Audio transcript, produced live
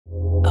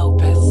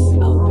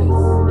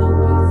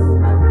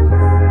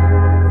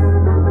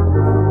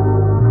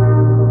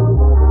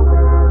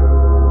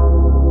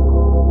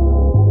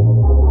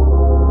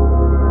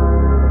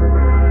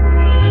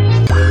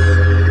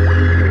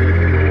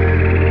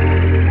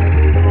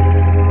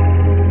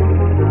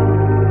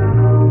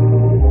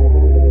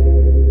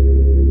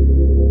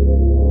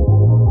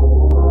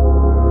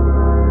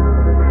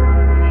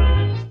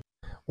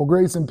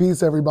Grace and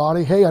peace,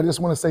 everybody. Hey, I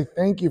just want to say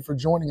thank you for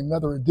joining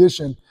another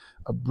edition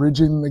of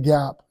Bridging the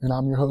Gap. And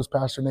I'm your host,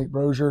 Pastor Nate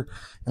Brozier.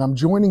 And I'm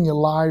joining you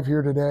live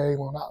here today.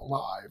 Well, not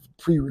live,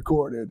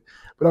 pre-recorded,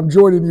 but I'm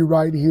joining you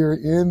right here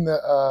in the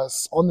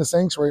on the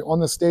sanctuary, on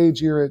the stage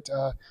here at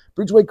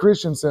Bridgeway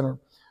Christian Center.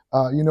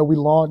 We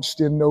launched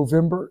in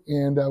November,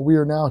 and we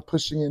are now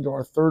pushing into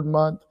our third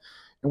month,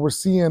 and we're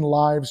seeing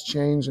lives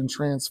change and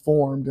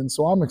transformed. And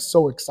so I'm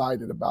so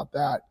excited about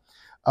that.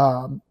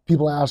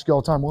 People ask you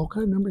all the time, well, what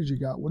kind of numbers you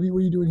got? What are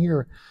you doing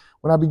here?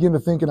 When I begin to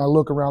think and I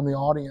look around the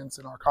audience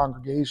in our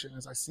congregation,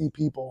 as I see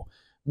people,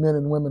 men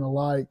and women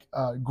alike,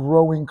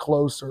 growing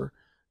closer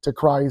to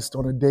Christ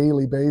on a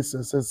daily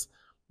basis,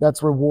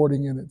 that's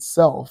rewarding in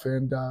itself.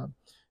 And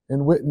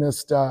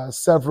witnessed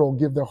several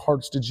give their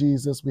hearts to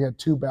Jesus. We had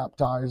 2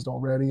 baptized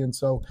already. And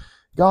so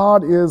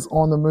God is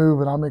on the move,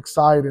 and I'm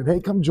excited.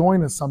 Hey, come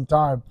join us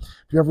sometime.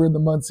 If you're ever in the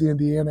Muncie,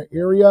 Indiana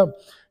area,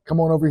 come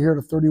on over here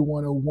to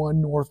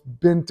 3101 North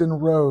Benton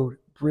Road,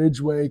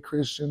 Bridgeway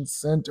Christian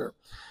Center,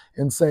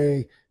 and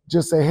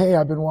just say, hey,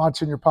 I've been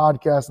watching your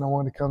podcast and I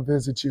wanted to come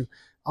visit you.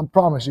 I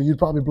promise you'd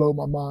probably blow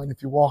my mind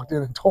if you walked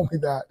in and told me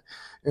that.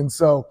 And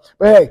so,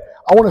 but hey,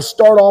 I want to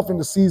start off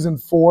into season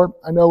 4.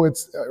 I know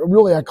it's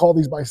really, I call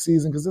these by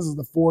season because this is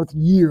the 4th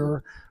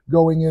year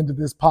going into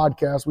this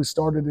podcast. We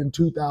started in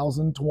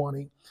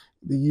 2020,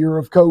 the year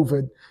of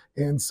COVID.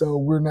 And so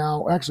we're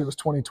now, actually it was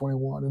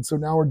 2021. And so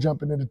now we're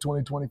jumping into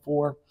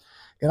 2024.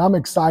 And I'm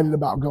excited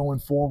about going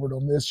forward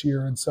on this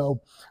year. And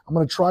so I'm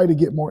going to try to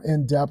get more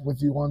in depth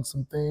with you on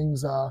some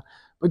things,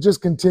 but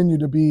just continue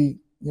to be,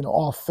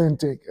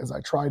 authentic as I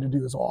try to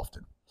do as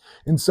often.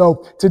 And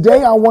so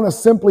today I want to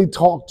simply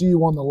talk to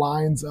you on the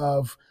lines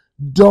of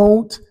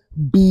don't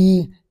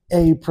be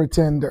a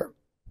pretender.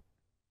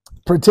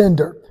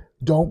 Pretender.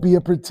 Don't be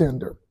a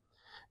pretender.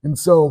 And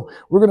so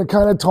we're going to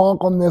kind of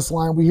talk on this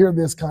line. We hear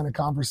this kind of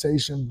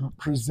conversation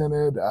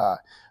presented,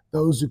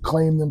 those who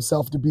claim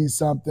themselves to be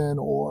something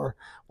or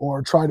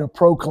try to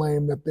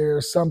proclaim that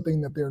they're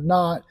something that they're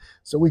not.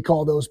 So we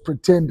call those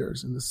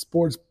pretenders. In the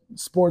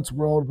sports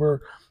world,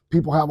 where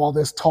people have all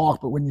this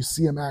talk, but when you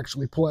see them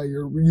actually play,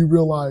 you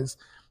realize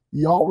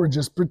y'all were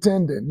just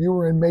pretending. You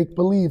were in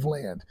make-believe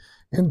land.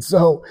 And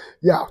so,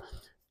 yeah.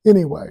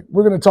 Anyway,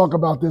 we're going to talk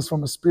about this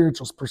from a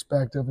spiritual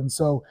perspective. And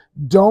so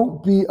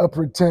don't be a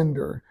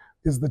pretender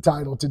is the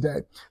title today.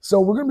 So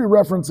we're going to be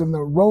referencing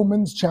the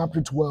Romans chapter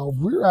 12.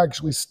 We're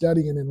actually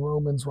studying in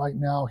Romans right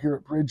now here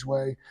at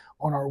Bridgeway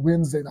on our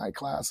Wednesday night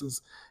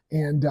classes.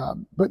 And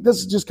but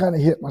this just kind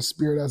of hit my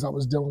spirit as I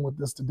was dealing with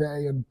this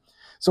today. And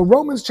so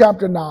Romans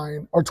chapter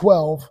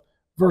 12,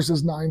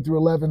 verses 9 through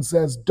 11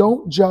 says,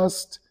 don't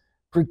just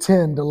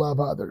pretend to love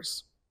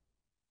others.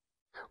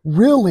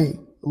 Really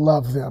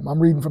love them. I'm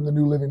reading from the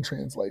New Living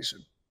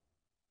Translation.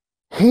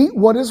 Hate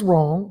what is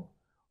wrong.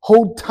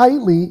 Hold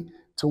tightly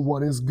to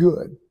what is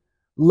good.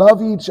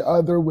 Love each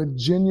other with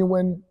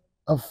genuine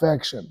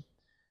affection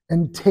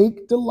and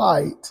take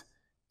delight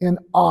in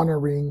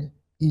honoring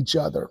each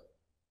other.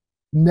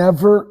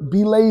 Never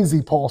be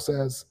lazy, Paul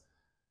says,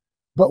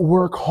 but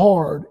work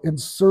hard and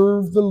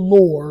serve the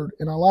Lord,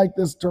 and I like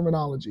this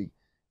terminology,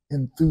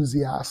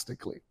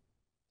 enthusiastically.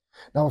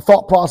 Now, a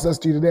thought process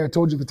to you today, I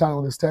told you the title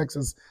of this text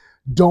is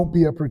Don't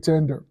Be a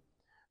Pretender.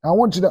 Now, I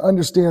want you to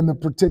understand the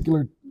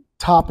particular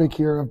topic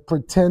here of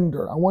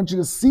pretender. I want you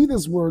to see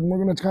this word, and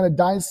we're going to kind of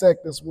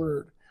dissect this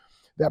word.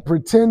 That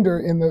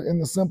pretender in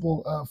the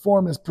simple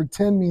form is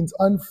pretend means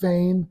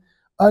unfeigned,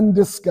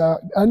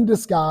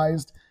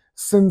 undisguised,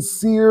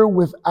 sincere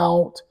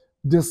without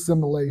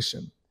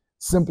dissimulation.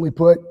 Simply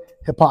put,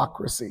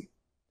 hypocrisy.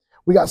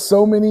 We got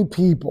so many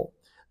people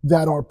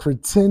that are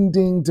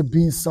pretending to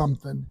be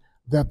something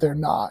that they're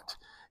not.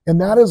 And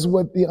that is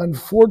what the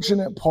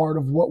unfortunate part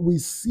of what we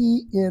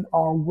see in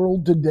our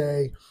world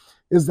today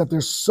is, that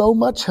there's so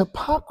much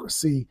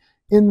hypocrisy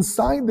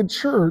inside the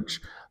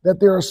church that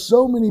there are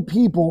so many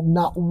people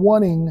not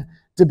wanting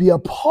to be a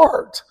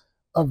part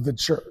of the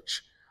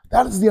church.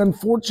 That is the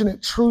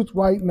unfortunate truth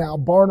right now.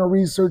 Barna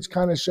research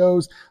kind of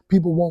shows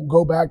people won't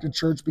go back to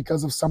church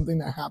because of something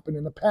that happened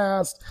in the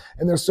past.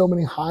 And there's so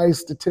many high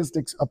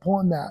statistics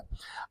upon that.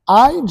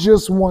 I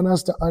just want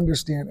us to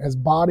understand as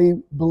body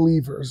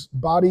believers,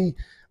 body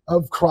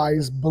of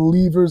Christ,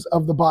 believers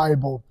of the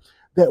Bible,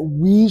 that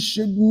we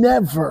should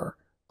never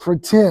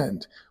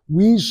pretend.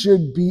 We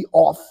should be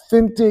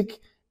authentic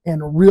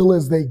and real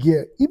as they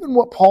get. Even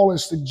what Paul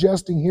is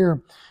suggesting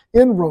here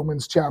in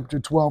Romans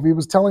chapter 12, he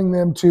was telling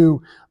them to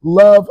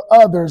love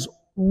others,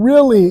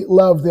 really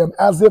love them,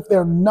 as if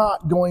they're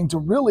not going to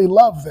really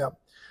love them.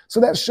 So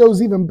that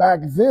shows even back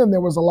then there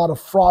was a lot of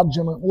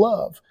fraudulent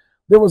love.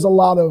 There was a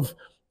lot of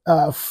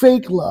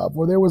fake love,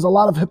 or there was a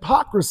lot of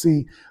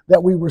hypocrisy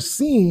that we were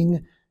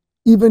seeing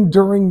even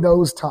during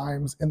those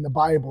times in the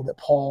Bible that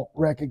Paul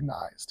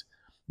recognized.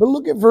 But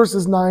look at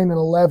verses 9 and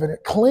 11.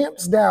 It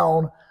clamps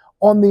down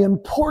on the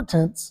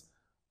importance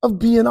of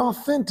being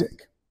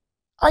authentic.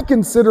 I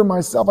consider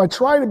myself, I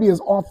try to be as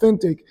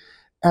authentic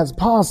as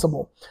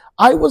possible.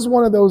 I was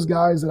one of those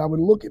guys that I would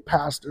look at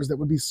pastors that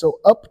would be so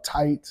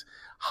uptight,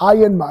 high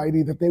and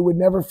mighty, that they would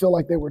never feel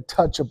like they were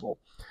touchable.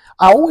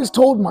 I always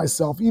told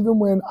myself, even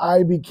when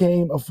I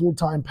became a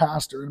full-time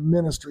pastor in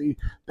ministry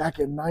back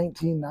in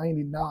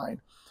 1999,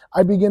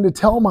 I began to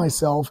tell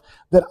myself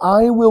that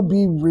I will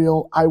be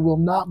real. I will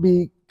not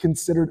be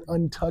considered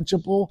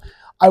untouchable.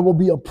 I will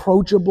be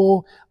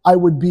approachable. I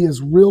would be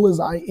as real as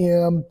I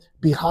am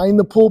behind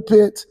the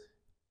pulpit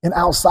and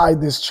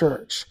outside this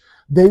church.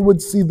 They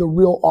would see the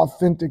real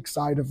authentic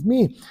side of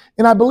me.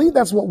 And I believe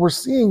that's what we're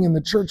seeing in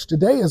the church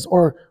today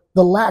or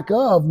the lack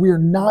of, we're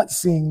not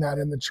seeing that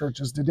in the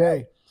churches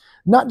today.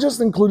 Not just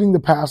including the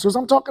pastors.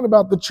 I'm talking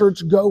about the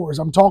church goers.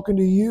 I'm talking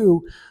to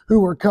you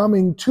who are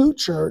coming to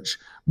church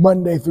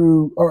Monday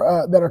through,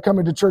 or that are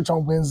coming to church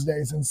on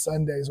Wednesdays and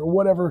Sundays, or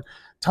whatever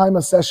time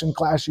of session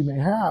class you may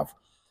have.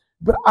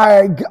 But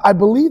I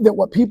believe that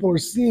what people are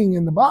seeing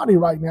in the body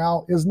right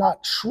now is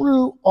not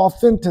true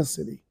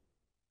authenticity.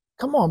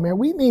 Come on, man.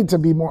 We need to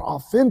be more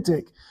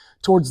authentic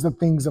towards the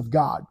things of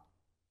God.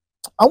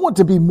 I want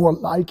to be more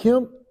like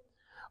him.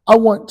 I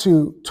want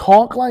to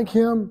talk like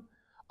him.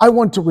 I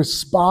want to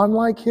respond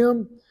like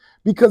him,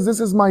 because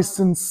this is my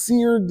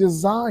sincere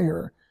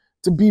desire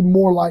to be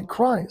more like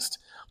Christ.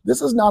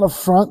 This is not a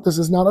front. This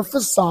is not a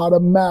facade, a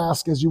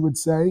mask, as you would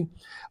say.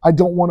 I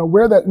don't want to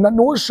wear that,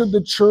 nor should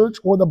the church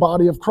or the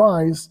body of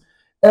Christ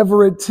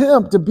ever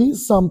attempt to be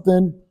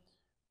something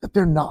that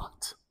they're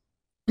not.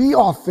 Be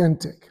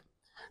authentic.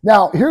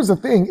 Now, here's the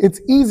thing. It's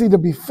easy to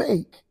be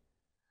fake,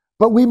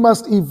 but we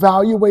must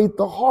evaluate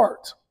the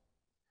heart.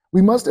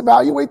 We must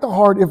evaluate the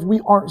heart if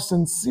we aren't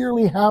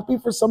sincerely happy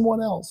for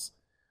someone else,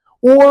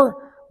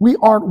 or we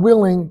aren't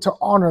willing to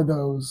honor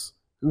those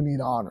who need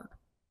honored.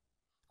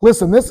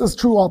 Listen, this is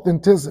true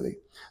authenticity.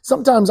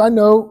 Sometimes I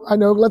know,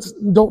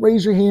 don't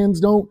raise your hands.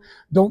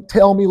 Don't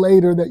tell me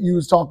later that you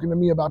was talking to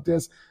me about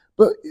this,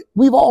 but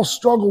we've all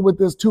struggled with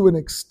this to an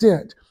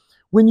extent.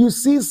 When you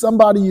see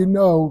somebody you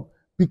know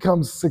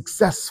become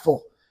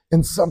successful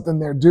in something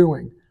they're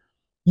doing,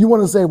 you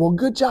want to say, well,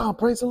 good job.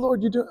 Praise the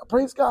Lord. You do,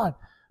 praise God.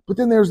 But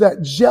then there's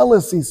that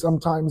jealousy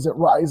sometimes that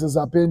rises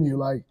up in you,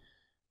 like,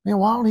 man,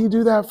 why don't he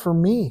do that for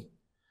me?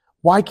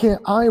 Why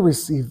can't I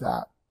receive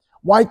that?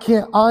 Why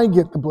can't I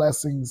get the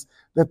blessings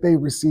that they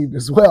received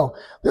as well?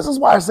 This is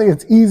why I say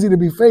it's easy to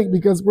be fake,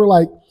 because we're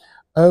like,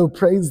 oh,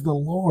 praise the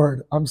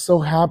Lord. I'm so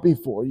happy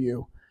for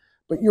you.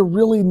 But you're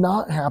really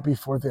not happy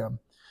for them.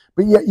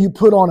 But yet you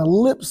put on a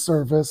lip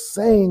service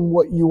saying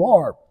what you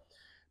are.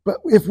 But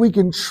if we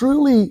can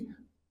truly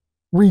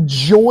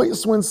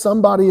rejoice when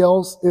somebody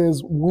else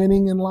is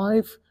winning in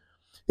life,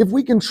 if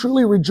we can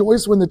truly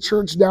rejoice when the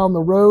church down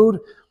the road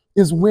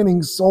is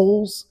winning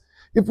souls,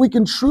 if we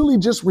can truly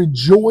just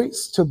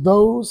rejoice to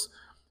those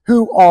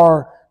who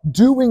are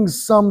doing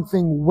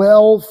something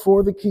well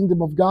for the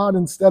kingdom of God,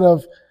 instead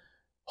of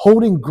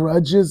holding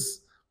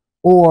grudges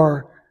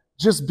or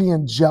just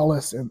being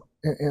jealous and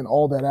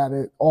all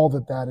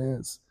that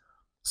is.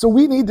 So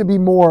we need to be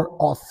more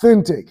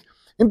authentic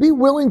and be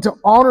willing to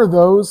honor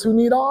those who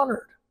need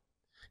honored.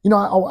 You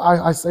know,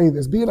 I say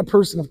this, being a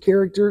person of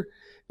character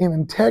and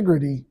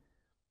integrity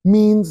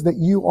means that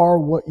you are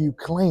what you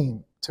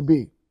claim to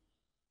be.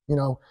 You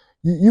know,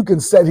 you can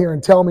sit here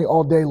and tell me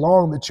all day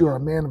long that you're a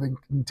man of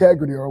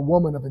integrity or a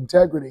woman of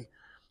integrity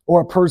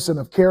or a person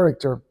of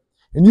character,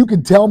 and you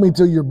can tell me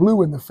till you're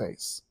blue in the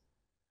face.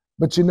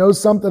 But you know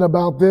something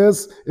about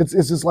this? It's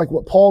just like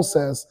what Paul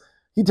says.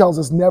 He tells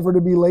us never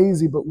to be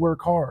lazy, but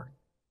work hard.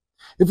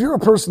 If you're a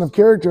person of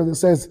character that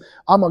says,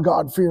 I'm a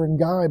God-fearing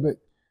guy, but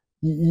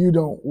you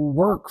don't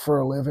work for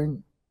a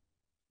living,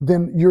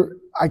 then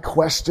I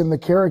question the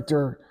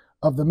character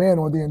of the man,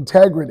 or the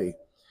integrity.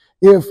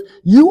 If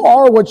you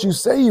are what you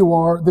say you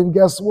are, then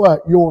guess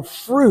what? Your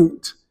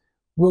fruit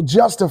will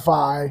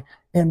justify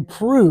and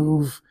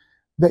prove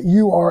that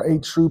you are a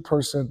true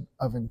person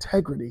of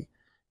integrity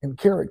and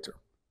character.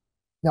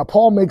 Now,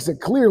 Paul makes it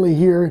clearly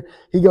here.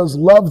 He goes,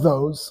 love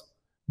those.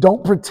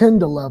 Don't pretend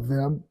to love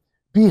them.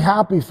 Be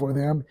happy for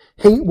them.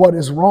 Hate what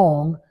is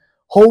wrong.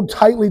 Hold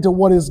tightly to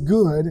what is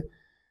good,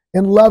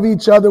 and love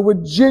each other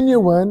with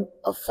genuine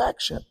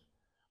affection.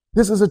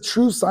 This is a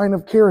true sign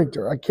of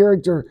character, a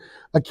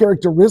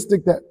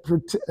characteristic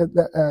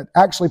that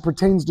actually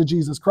pertains to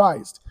Jesus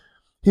Christ.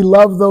 He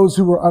loved those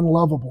who were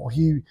unlovable.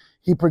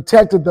 He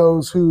protected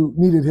those who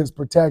needed his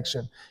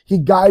protection. He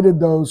guided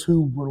those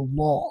who were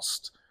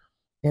lost.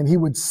 And he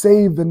would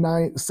save the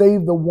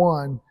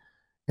one,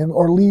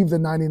 or leave the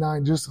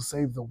 99 just to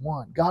save the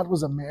one.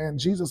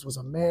 Jesus was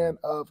a man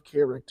of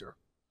character.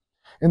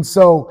 And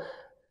so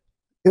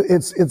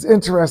it's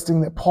interesting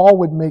that Paul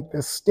would make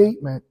this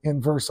statement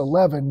in verse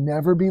 11,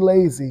 never be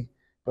lazy,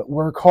 but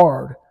work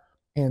hard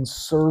and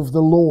serve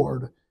the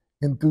Lord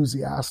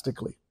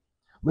enthusiastically.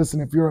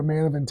 Listen, if you're a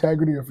man of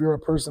integrity, or if you're a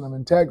person of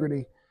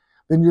integrity,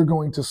 then you're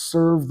going to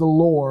serve the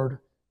Lord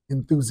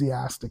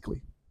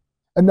enthusiastically.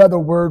 Another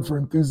word for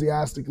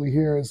enthusiastically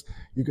here is,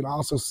 you can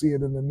also see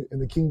it in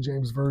the King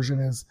James Version,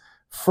 as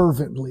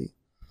fervently.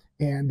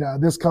 And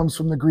this comes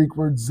from the Greek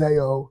word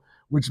zeo,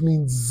 which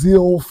means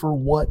zeal for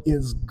what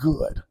is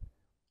good.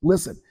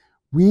 Listen,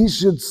 we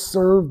should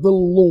serve the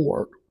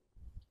Lord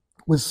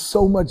with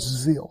so much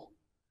zeal.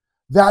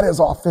 That is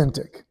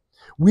authentic.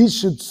 We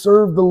should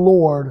serve the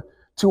Lord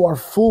to our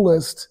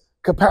fullest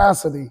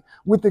capacity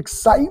with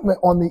excitement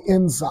on the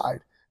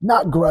inside,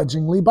 not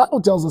grudgingly.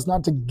 Bible tells us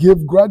not to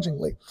give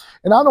grudgingly.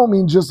 And I don't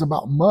mean just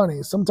about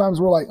money. Sometimes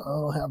we're like,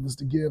 oh, I don't have this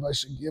to give. I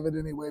should give it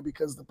anyway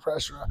because the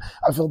pressure,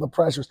 I feel the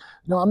pressures.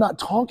 No, I'm not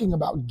talking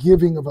about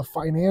giving of a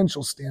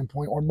financial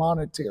standpoint or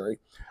monetary.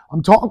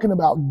 I'm talking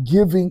about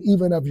giving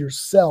even of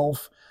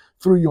yourself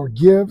through your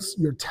gifts,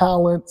 your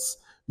talents,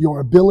 your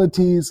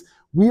abilities.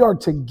 We are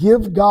to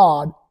give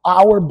God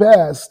our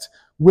best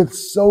with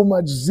so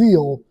much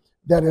zeal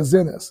that is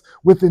in us,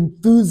 with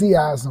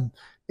enthusiasm,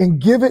 and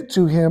give it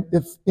to him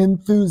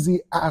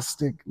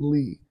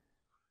enthusiastically.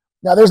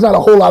 Now, there's not a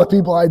whole lot of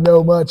people I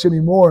know much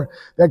anymore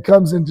that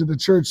comes into the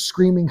church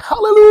screaming,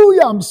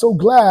 hallelujah, I'm so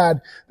glad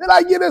that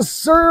I get to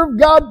serve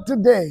God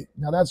today.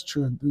 Now, that's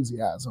true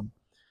enthusiasm.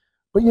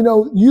 But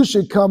you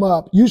should come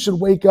up, you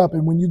should wake up,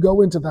 and when you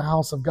go into the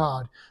house of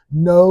God,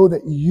 know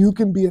that you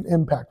can be an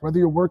impact, whether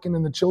you're working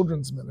in the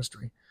children's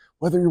ministry,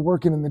 whether you're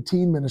working in the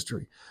teen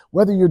ministry,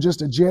 whether you're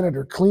just a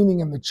janitor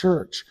cleaning in the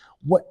church,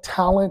 what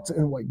talent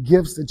and what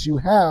gifts that you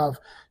have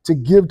to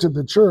give to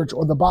the church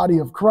or the body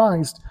of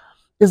Christ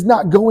is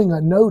not going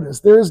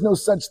unnoticed. There is no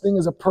such thing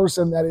as a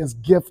person that is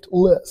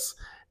giftless.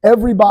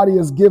 Everybody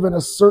is given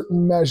a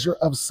certain measure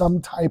of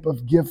some type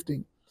of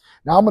gifting.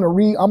 Now I'm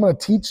going to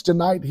teach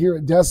tonight here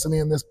at Destiny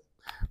in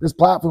this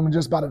platform in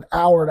just about an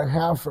hour and a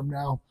half from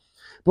now.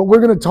 But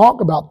we're going to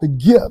talk about the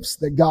gifts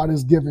that God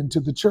has given to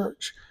the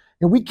church.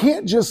 And we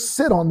can't just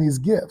sit on these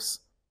gifts.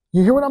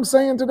 You hear what I'm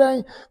saying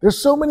today?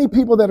 There's so many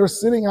people that are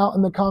sitting out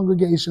in the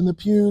congregation, the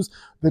pews,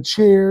 the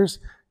chairs.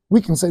 We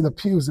can say the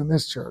pews in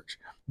this church.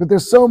 But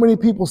there's so many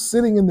people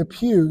sitting in the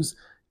pews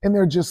and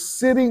they're just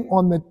sitting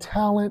on the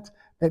talent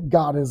that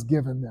God has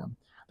given them.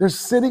 They're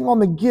sitting on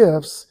the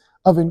gifts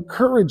of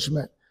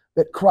encouragement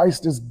that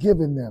Christ has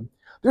given them.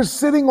 They're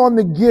sitting on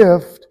the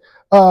gift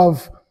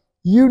of,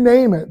 you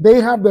name it.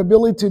 They have the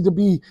ability to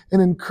be an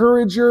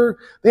encourager.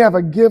 They have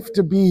a gift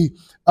to be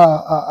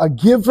a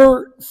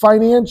giver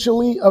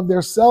financially of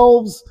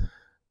themselves.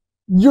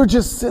 You're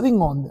just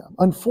sitting on them.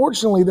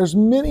 Unfortunately, there's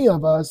many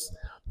of us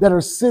that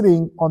are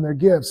sitting on their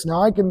gifts.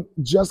 Now, I can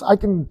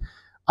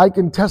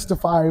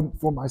testify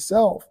for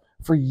myself.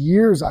 For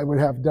years, I would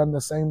have done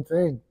the same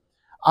thing.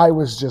 I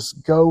was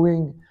just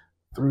going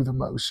through the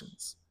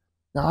motions.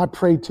 Now, I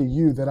pray to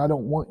you that I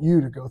don't want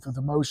you to go through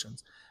the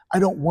motions. I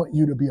don't want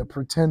you to be a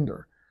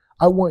pretender.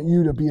 I want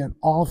you to be an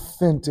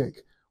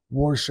authentic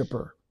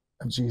worshiper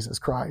of Jesus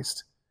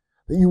Christ.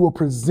 That you will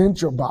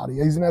present your body,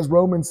 even as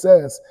Romans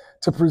says,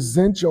 to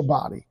present your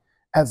body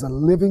as a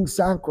living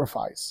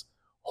sacrifice,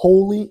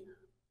 holy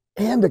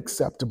and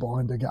acceptable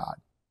unto God.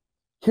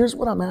 Here's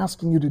what I'm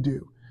asking you to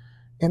do.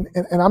 And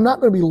I'm not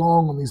going to be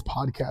long on these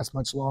podcasts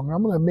much longer.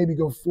 I'm going to maybe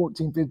go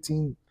 14,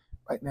 15,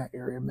 right in that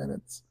area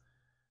minutes.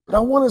 But I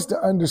want us to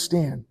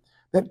understand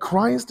that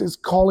Christ is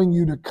calling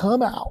you to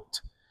come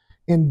out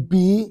and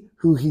be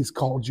who he's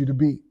called you to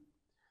be.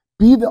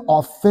 Be the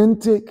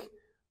authentic,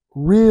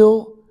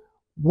 real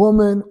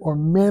woman or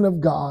man of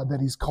God that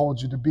he's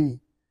called you to be.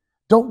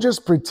 Don't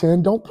just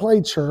pretend, don't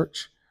play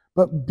church,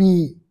 but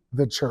be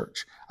the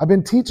church. I've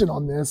been teaching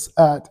on this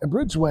at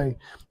Bridgeway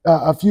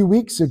a few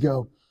weeks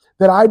ago,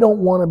 that I don't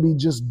want to be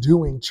just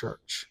doing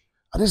church.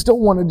 I just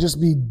don't want to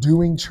just be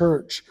doing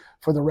church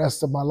for the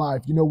rest of my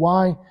life. You know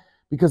why?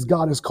 Because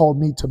God has called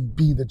me to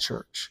be the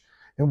church.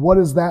 And what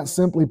is that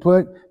simply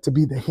put? To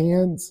be the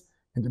hands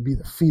and to be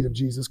the feet of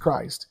Jesus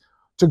Christ.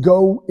 To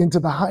go into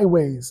the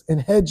highways and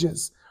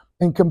hedges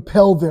and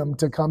compel them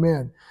to come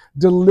in.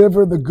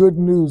 Deliver the good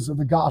news of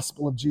the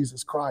gospel of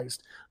Jesus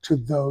Christ to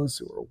those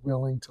who are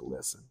willing to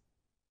listen.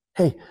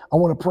 Hey, I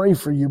want to pray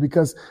for you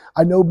because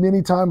I know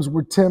many times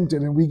we're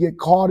tempted and we get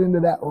caught into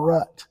that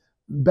rut.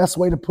 Best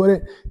way to put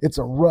it, it's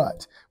a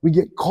rut. We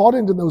get caught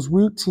into those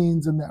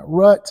routines and that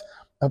rut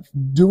of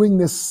doing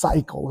this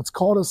cycle. It's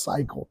called a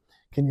cycle.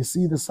 Can you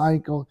see the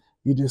cycle?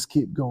 You just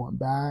keep going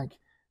back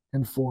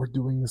and forth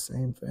doing the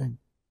same thing.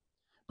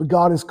 But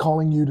God is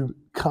calling you to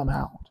come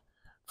out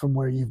from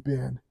where you've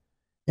been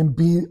and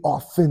be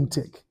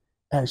authentic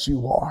as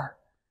you are.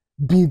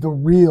 Be the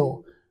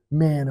real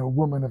man or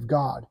woman of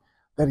God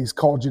that he's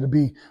called you to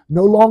be.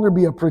 No longer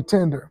be a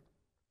pretender,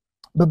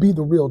 but be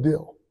the real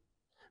deal.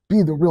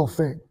 Be the real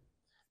thing.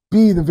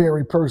 Be the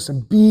very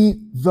person. Be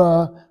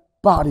the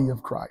body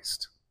of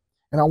Christ.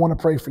 And I want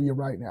to pray for you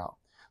right now.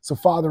 So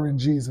Father, in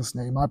Jesus'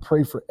 name, I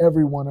pray for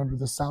everyone under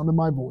the sound of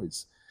my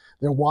voice.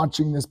 They're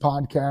watching this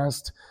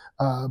podcast,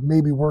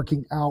 maybe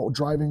working out,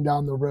 driving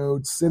down the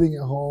road, sitting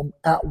at home,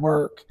 at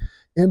work,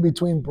 in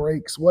between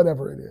breaks,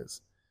 whatever it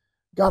is.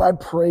 God, I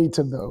pray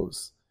to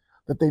those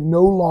that they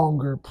no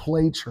longer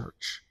play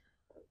church,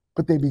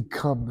 but they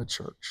become the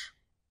church.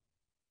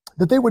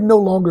 That they would no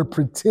longer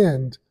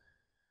pretend,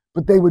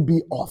 but they would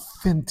be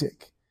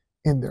authentic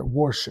in their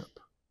worship.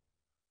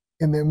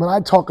 And then when I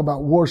talk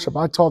about worship,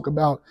 I talk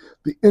about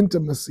the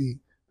intimacy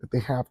that they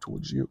have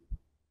towards you.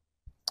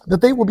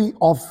 That they will be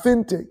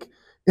authentic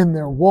in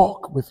their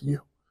walk with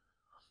you.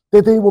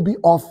 That they will be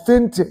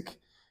authentic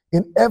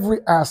in every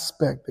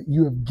aspect that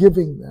you have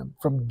given them,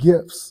 from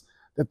gifts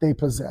that they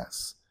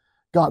possess.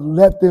 God,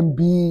 let them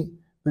be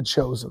the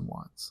chosen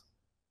ones.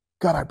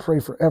 God, I pray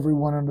for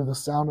everyone under the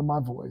sound of my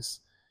voice.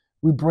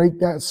 We break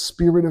that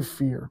spirit of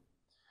fear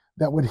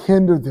that would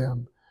hinder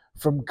them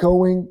from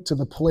going to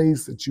the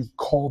place that you've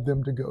called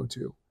them to go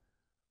to.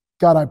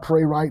 God, I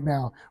pray right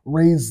now,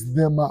 raise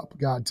them up,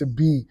 God, to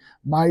be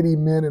mighty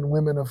men and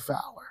women of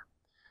valor,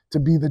 to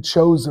be the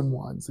chosen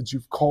ones that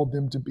you've called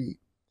them to be.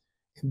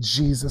 In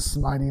Jesus'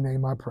 mighty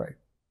name I pray.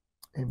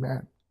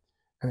 Amen.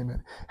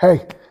 Amen.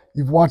 Hey,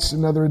 you've watched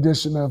another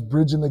edition of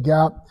Bridging the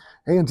Gap.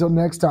 Hey, until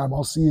next time,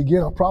 I'll see you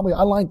again.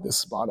 I like this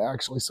spot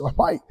actually, so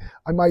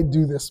I might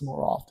do this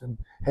more often.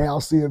 Hey, I'll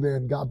see you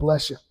then. God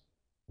bless you.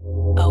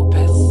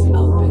 Opus.